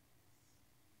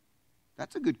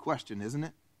 That's a good question, isn't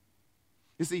it?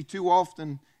 You see, too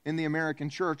often in the American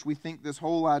church, we think this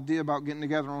whole idea about getting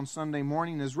together on Sunday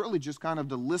morning is really just kind of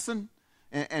to listen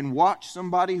and watch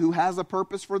somebody who has a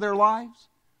purpose for their lives.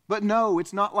 But no,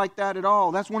 it's not like that at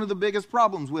all. That's one of the biggest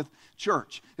problems with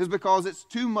church, is because it's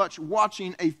too much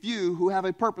watching a few who have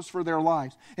a purpose for their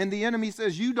lives. And the enemy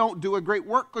says you don't do a great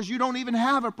work because you don't even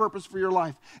have a purpose for your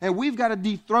life. And we've got to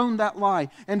dethrone that lie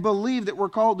and believe that we're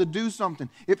called to do something.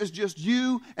 If it's just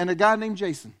you and a guy named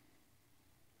Jason.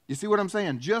 You see what I'm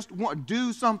saying? Just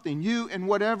do something, you and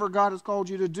whatever God has called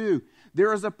you to do.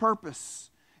 There is a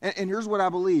purpose. And here's what I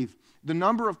believe. The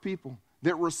number of people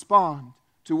that respond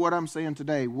to what I'm saying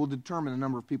today will determine the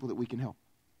number of people that we can help.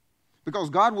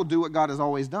 Because God will do what God has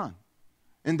always done.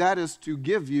 And that is to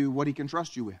give you what he can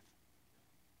trust you with.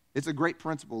 It's a great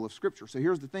principle of Scripture. So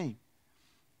here's the thing.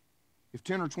 If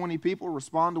 10 or 20 people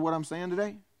respond to what I'm saying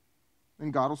today,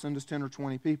 then God will send us 10 or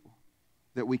 20 people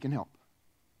that we can help.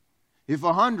 If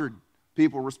 100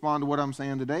 people respond to what I'm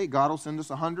saying today, God will send us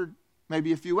 100,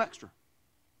 maybe a few extra,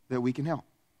 that we can help.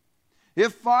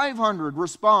 If 500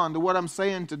 respond to what I'm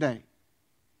saying today,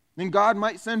 then God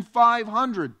might send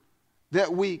 500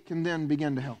 that we can then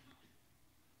begin to help.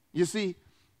 You see,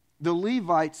 the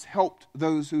Levites helped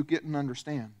those who didn't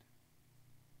understand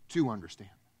to understand.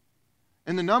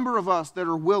 And the number of us that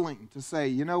are willing to say,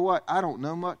 you know what, I don't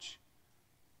know much,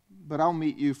 but I'll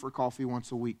meet you for coffee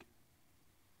once a week.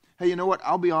 Hey, you know what,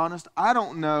 I'll be honest, I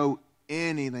don't know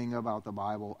anything about the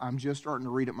Bible. I'm just starting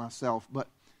to read it myself, but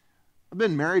I've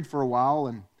been married for a while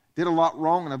and did a lot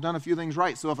wrong, and I've done a few things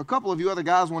right. So if a couple of you other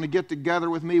guys want to get together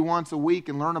with me once a week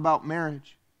and learn about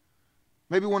marriage,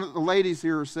 Maybe one of the ladies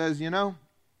here says,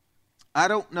 I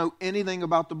don't know anything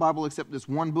about the Bible except this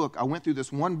one book. I went through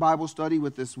this one Bible study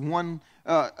with this one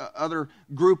other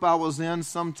group I was in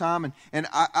sometime, and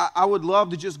I would love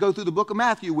to just go through the book of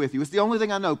Matthew with you. It's the only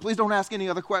thing I know. Please don't ask any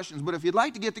other questions, but if you'd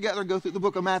like to get together and go through the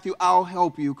book of Matthew, I'll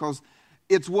help you because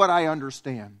it's what I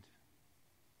understand.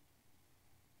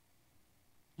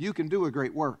 You can do a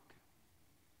great work.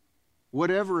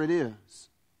 Whatever it is,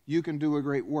 you can do a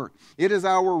great work. It is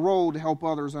our role to help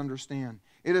others understand.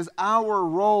 It is our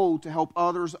role to help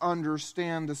others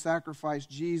understand the sacrifice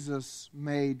Jesus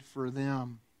made for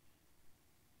them.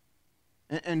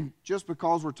 And just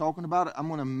because we're talking about it, I'm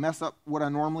going to mess up what I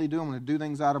normally do. I'm going to do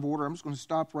things out of order. I'm just going to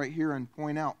stop right here and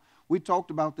point out. We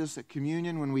talked about this at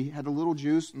communion when we had a little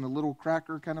juice and a little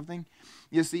cracker kind of thing.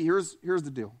 You see, here's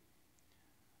the deal.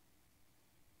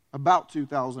 About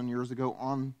 2,000 years ago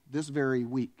on this very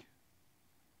week,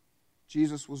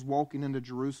 Jesus was walking into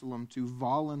Jerusalem to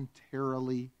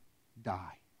voluntarily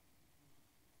die,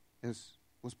 as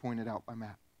was pointed out by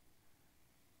Matt.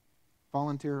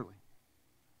 Voluntarily.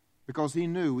 Because he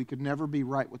knew we could never be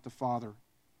right with the Father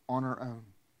on our own.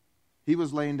 He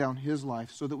was laying down his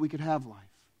life so that we could have life.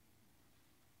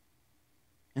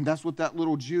 And that's what that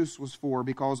little juice was for,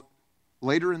 because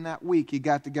later in that week, he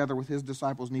got together with his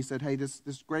disciples and he said, hey, this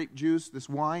grape juice, this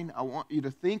wine, I want you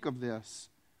to think of this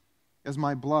as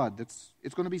my blood.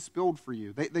 It's going to be spilled for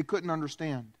you. They couldn't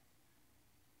understand.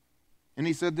 And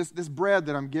he said, this bread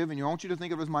that I'm giving you, I want you to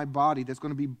think of it as my body that's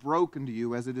going to be broken to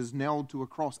you as it is nailed to a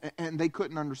cross. And they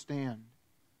couldn't understand.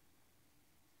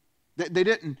 They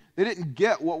didn't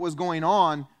get what was going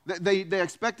on. They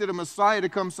expected a Messiah to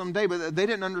come someday, but they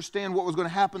didn't understand what was going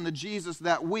to happen to Jesus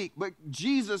that week. But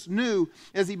Jesus knew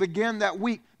as he began that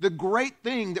week the great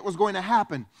thing that was going to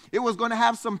happen. It was going to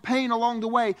have some pain along the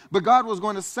way, but God was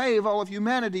going to save all of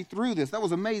humanity through this. That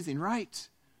was amazing, right?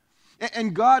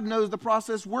 And God knows the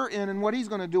process we're in and what he's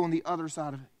going to do on the other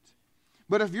side of it.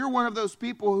 But if you're one of those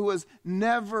people who has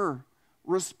never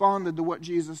responded to what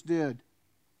Jesus did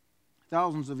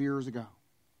thousands of years ago,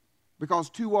 because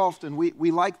too often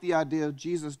we like the idea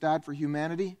Jesus died for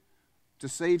humanity, to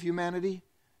save humanity,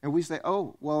 and we say,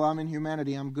 oh, well, I'm in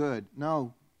humanity, I'm good.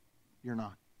 No, you're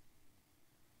not.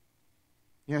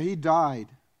 Yeah, he died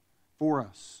for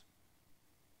us.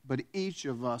 But each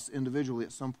of us individually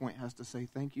at some point has to say,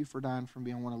 thank you for dying for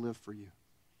me, I want to live for you.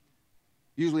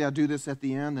 Usually I do this at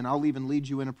the end, and I'll even lead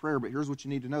you in a prayer, but here's what you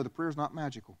need to know. The prayer is not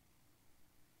magical.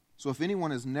 So if anyone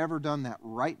has never done that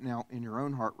right now in your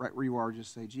own heart, right where you are,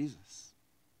 just say, Jesus,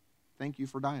 thank you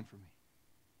for dying for me.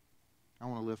 I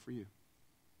want to live for you.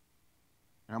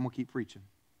 And I'm going to keep preaching.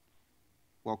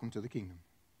 Welcome to the kingdom.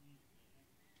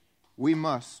 We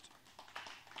must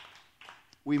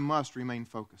remain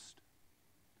focused.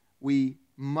 We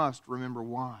must remember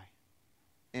why.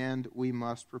 And we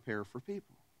must prepare for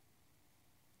people.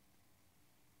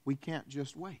 We can't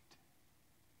just wait.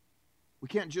 We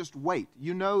can't just wait.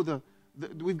 You know,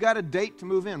 we've got a date to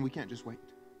move in. We can't just wait.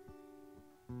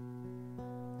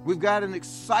 We've got an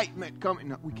excitement coming.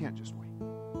 No, we can't just wait.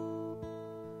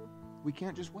 We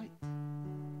can't just wait.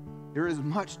 There is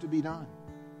much to be done.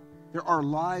 There are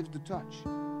lives to touch.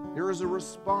 There is a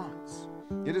response.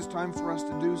 It is time for us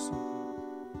to do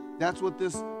something. That's what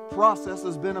this process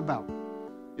has been about.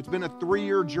 It's been a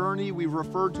 3-year journey. We've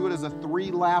referred to it as a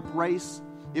 3-lap race.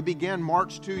 It began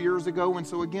March 2 years ago, and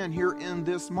so again, here in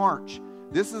this March,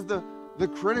 this is the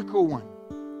critical one.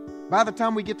 By the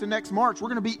time we get to next March, we're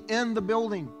going to be in the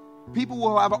building. People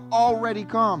will have already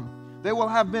come. They will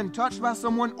have been touched by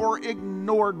someone or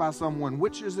ignored by someone.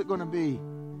 Which is it going to be?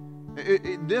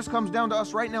 This comes down to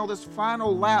us right now, this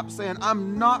final lap, saying,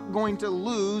 I'm not going to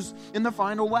lose in the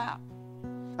final lap.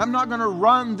 I'm not going to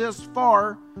run this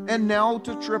far and now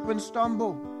to trip and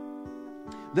stumble.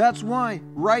 That's why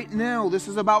right now this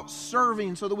is about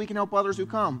serving so that we can help others who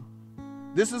come.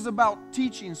 This is about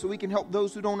teaching so we can help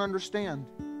those who don't understand.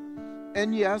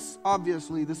 And yes,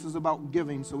 obviously, this is about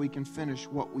giving so we can finish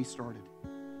what we started.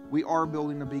 We are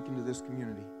building a beacon to this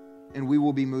community, and we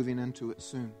will be moving into it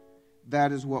soon.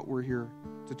 That is what we're here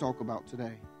to talk about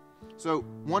today. So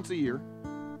once a year,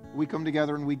 we come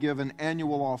together and we give an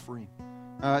annual offering.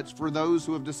 It's for those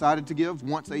who have decided to give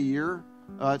once a year.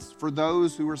 It's for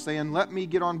those who are saying, let me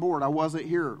get on board. I wasn't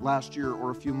here last year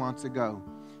or a few months ago.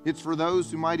 It's for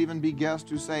those who might even be guests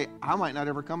who say, I might not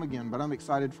ever come again, but I'm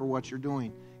excited for what you're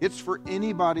doing. It's for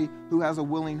anybody who has a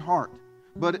willing heart.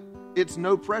 But it's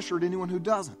no pressure to anyone who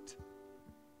doesn't.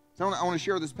 So I want to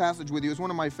share this passage with you. It's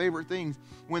one of my favorite things.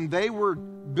 When they were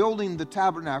building the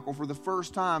tabernacle for the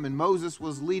first time and Moses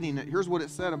was leading it, here's what it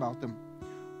said about them.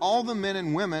 All the men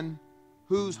and women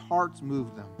whose hearts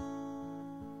moved them.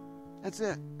 That's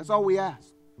it. That's all we ask.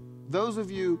 Those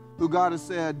of you who God has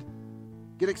said,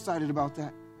 get excited about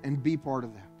that and be part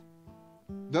of that.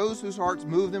 Those whose hearts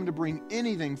move them to bring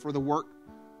anything for the work,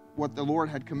 what the Lord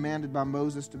had commanded by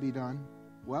Moses to be done,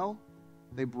 well,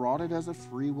 they brought it as a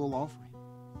free will offering.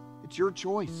 It's your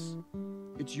choice.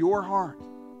 It's your heart.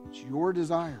 It's your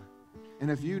desire. And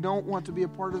if you don't want to be a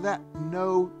part of that,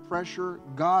 no pressure.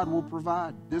 God will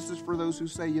provide. This is for those who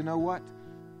say, you know what?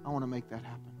 I want to make that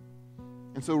happen.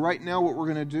 And so right now what we're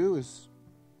going to do is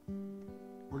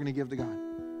we're going to give to God.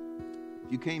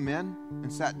 If you came in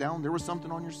and sat down, there was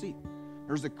something on your seat.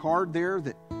 There's a card there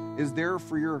that is there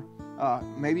for your,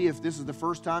 maybe if this is the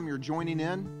first time you're joining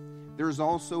in. There's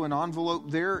also an envelope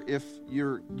there if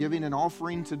you're giving an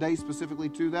offering today specifically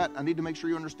to that. I need to make sure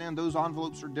you understand those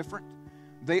envelopes are different.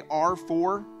 They are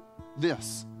for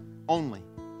this only.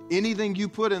 Anything you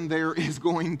put in there is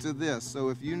going to this. So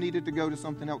if you needed to go to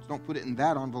something else, don't put it in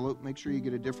that envelope. Make sure you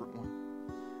get a different one.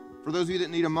 For those of you that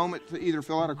need a moment to either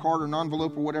fill out a card or an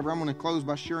envelope or whatever, I'm going to close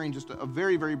by sharing just a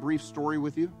very, very brief story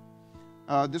with you.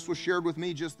 This was shared with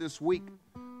me just this week.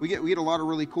 We get a lot of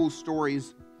really cool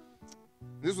stories.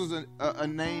 This was a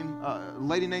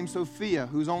lady named Sophia,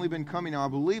 who's only been coming now, I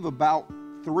believe, about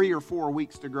 3 or 4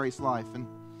 weeks to GraceLife. And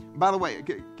by the way,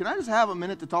 can I just have a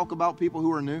minute to talk about people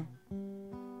who are new?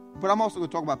 But I'm also going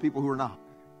to talk about people who are not.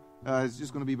 It's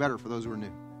just going to be better for those who are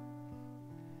new.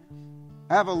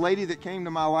 I have a lady that came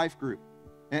to my life group.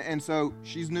 And so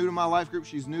she's new to my life group.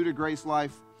 She's new to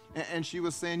GraceLife. And she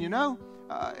was saying,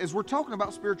 as we're talking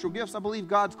about spiritual gifts, I believe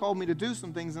God's called me to do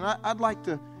some things. And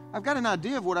I've got an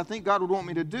idea of what I think God would want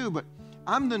me to do, but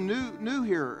I'm the new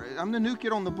here. I'm the new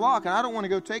kid on the block, and I don't want to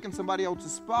go taking somebody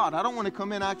else's spot. I don't want to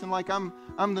come in acting like I'm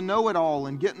the know-it-all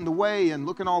and get in the way and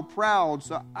looking all proud,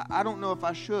 so I don't know if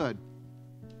I should.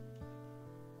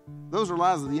 Those are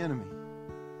lies of the enemy.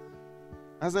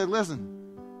 I said, listen,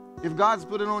 if God's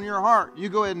put it on your heart, you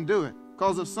go ahead and do it.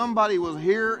 Because if somebody was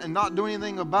here and not doing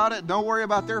anything about it, don't worry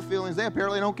about their feelings. They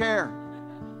apparently don't care.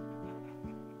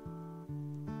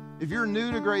 If you're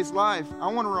new to GraceLife,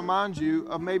 I want to remind you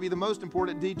of maybe the most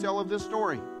important detail of this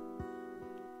story.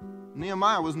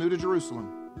 Nehemiah was new to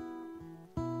Jerusalem.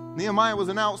 Nehemiah was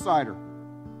an outsider.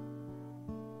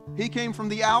 He came from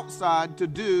the outside to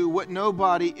do what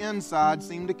nobody inside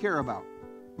seemed to care about.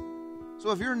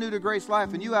 So if you're new to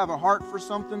GraceLife and you have a heart for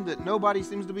something that nobody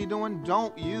seems to be doing,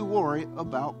 don't you worry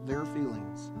about their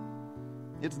feelings.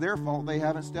 It's their fault they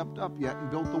haven't stepped up yet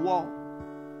and built the wall.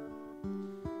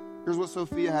 Here's what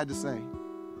Sophia had to say.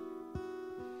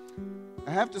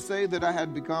 I have to say that I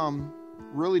had become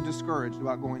really discouraged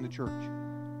about going to church.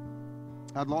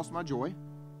 I'd lost my joy.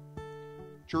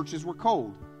 Churches were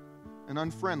cold and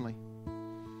unfriendly.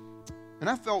 And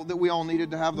I felt that we all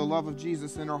needed to have the love of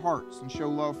Jesus in our hearts and show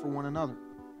love for one another.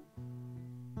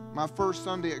 My first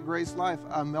Sunday at GraceLife,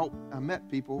 I met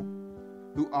people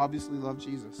who obviously loved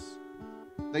Jesus.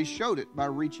 They showed it by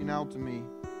reaching out to me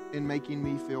and making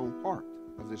me feel part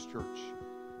of this church.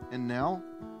 And now,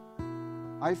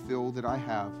 I feel that I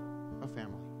have a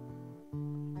family.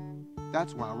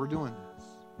 That's why we're doing this.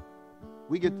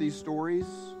 We get these stories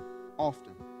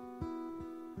often.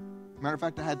 Matter of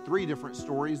fact, I had 3 different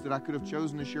stories that I could have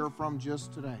chosen to share from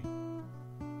just today.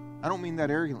 I don't mean that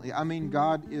arrogantly. I mean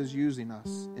God is using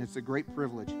us, and it's a great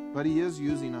privilege. But He is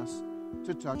using us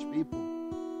to touch people.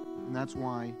 And that's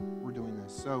why we're doing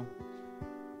this. So,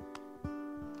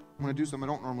 I'm going to do something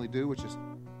I don't normally do, which is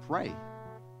pray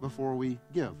before we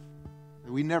give.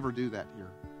 We never do that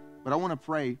here. But I want to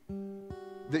pray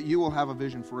that you will have a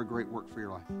vision for a great work for your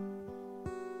life.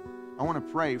 I want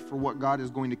to pray for what God is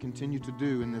going to continue to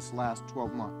do in this last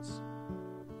 12 months.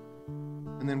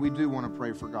 And then we do want to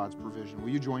pray for God's provision. Will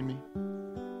you join me?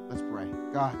 Let's pray.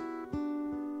 God,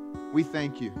 we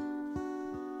thank you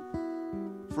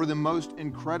for the most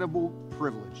incredible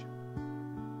privilege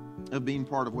of being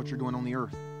part of what you're doing on the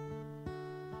earth.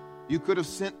 You could have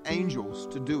sent angels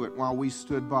to do it while we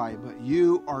stood by, but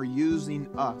you are using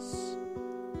us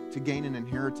to gain an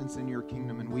inheritance in your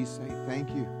kingdom, and we say thank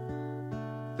you.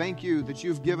 Thank you that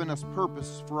you've given us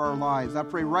purpose for our lives. I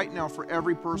pray right now for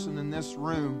every person in this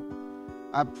room,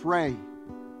 I pray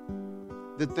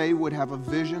that they would have a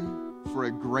vision for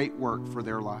a great work for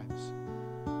their lives,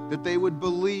 that they would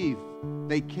believe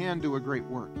they can do a great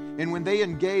work. And when they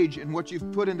engage in what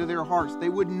you've put into their hearts, they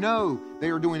would know they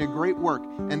are doing a great work,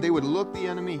 and they would look the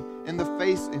enemy in the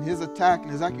face in his attack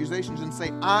and his accusations and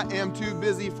say, I am too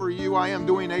busy for you. I am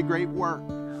doing a great work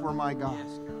for my God.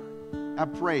 I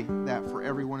pray that for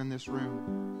everyone in this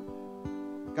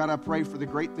room. God, I pray for the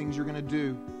great things you're going to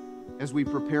do as we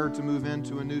prepare to move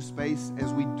into a new space,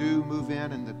 as we do move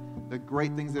in, and the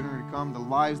great things that are going to come, the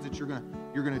lives that you're going to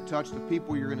You're going to touch the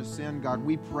people you're going to send. God,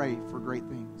 we pray for great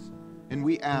things. And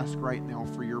we ask right now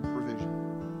for your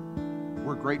provision.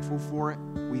 We're grateful for it.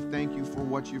 We thank you for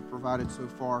what you've provided so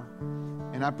far.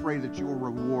 And I pray that you will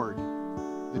reward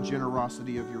the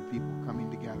generosity of your people coming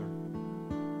together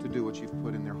to do what you've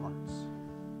put in their hearts.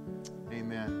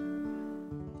 Amen.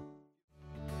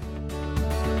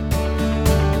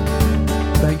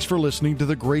 Thanks for listening to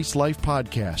the Grace Life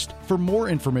Podcast. For more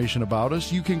information about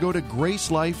us, you can go to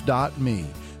gracelife.me.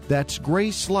 That's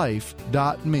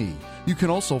gracelife.me. You can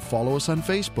also follow us on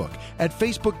Facebook at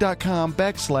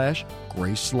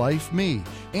facebook.com/GraceLifeMe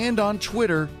and on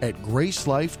Twitter at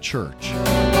GraceLife Church.